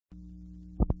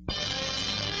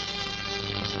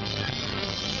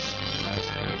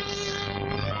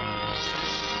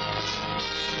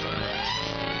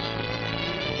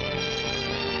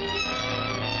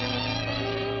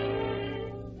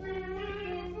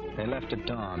They left at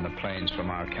dawn, the planes from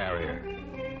our carrier.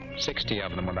 60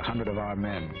 of them with 100 of our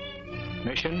men.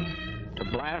 Mission? To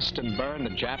blast and burn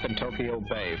the Jap in Tokyo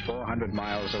Bay, 400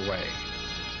 miles away.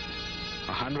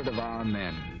 100 of our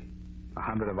men,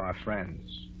 100 of our friends.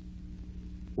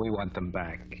 We want them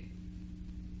back.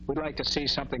 We'd like to see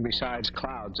something besides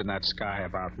clouds in that sky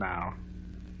about now.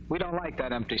 We don't like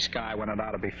that empty sky when it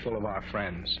ought to be full of our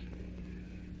friends.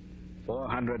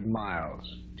 400 miles,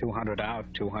 200 out,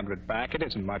 200 back. It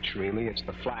isn't much, really. It's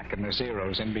the flak and the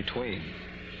zeros in between.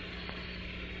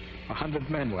 100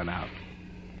 men went out.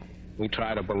 We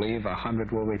try to believe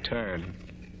 100 will return.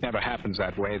 Never happens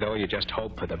that way, though. You just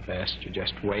hope for the best. You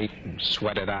just wait and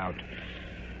sweat it out.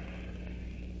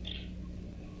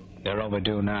 They're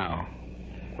overdue now.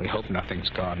 We hope nothing's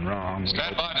gone wrong.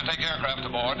 Stand by to take aircraft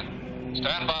aboard.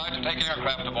 Stand by to take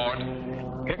aircraft aboard.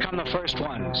 Here come the first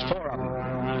ones, 4 of them.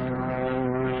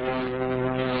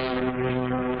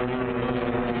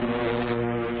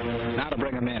 Now to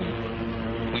bring them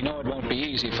in. We know it won't be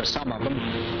easy for some of them.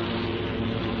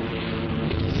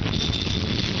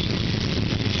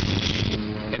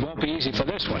 It won't be easy for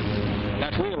this one.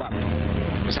 That wheel up.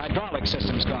 His hydraulic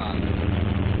system's gone.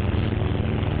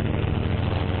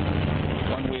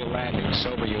 One-wheel landings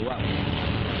sober you up.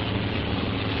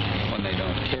 When they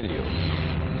don't kill you.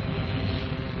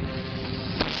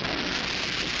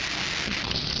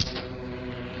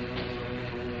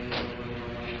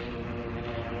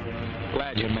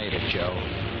 Glad you made it, Joe.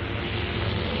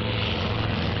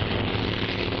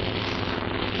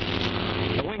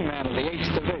 The wingman of the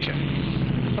 8th Division.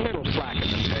 A little flak in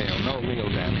the tail, no real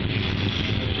damage.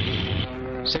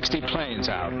 60 planes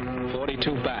out,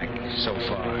 42 back so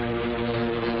far.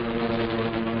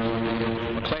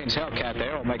 McLean's Hellcat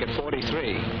there will make it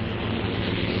 43.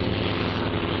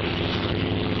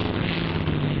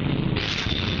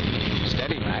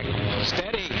 Steady, Mac.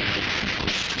 Steady!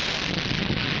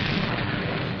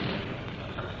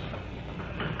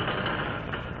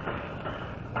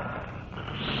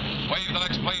 Wave the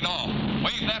next plane off.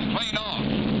 Wave that plane off.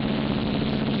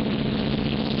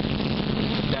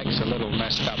 Deck's a little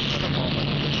messed up for the moment.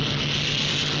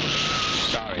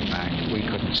 Sorry, Mac. We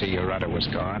couldn't see your rudder was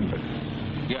gone, but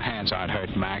your hands aren't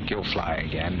hurt, Mac. You'll fly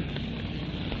again.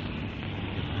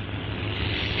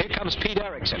 Here comes Pete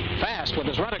Erickson, fast with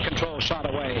his rudder control shot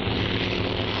away.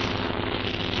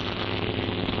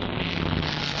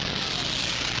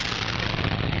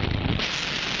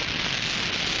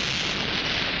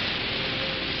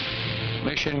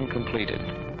 Mission completed.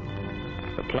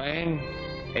 The plane,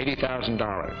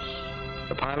 $80,000.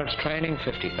 The pilot's training,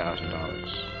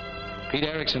 $50,000. Pete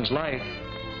Erickson's life,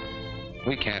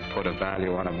 we can't put a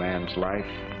value on a man's life,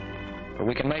 but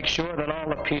we can make sure that all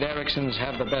the Pete Ericksons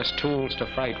have the best tools to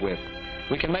fight with.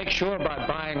 We can make sure by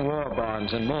buying war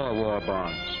bonds and more war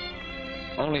bonds.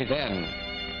 Only then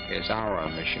is our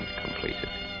mission completed.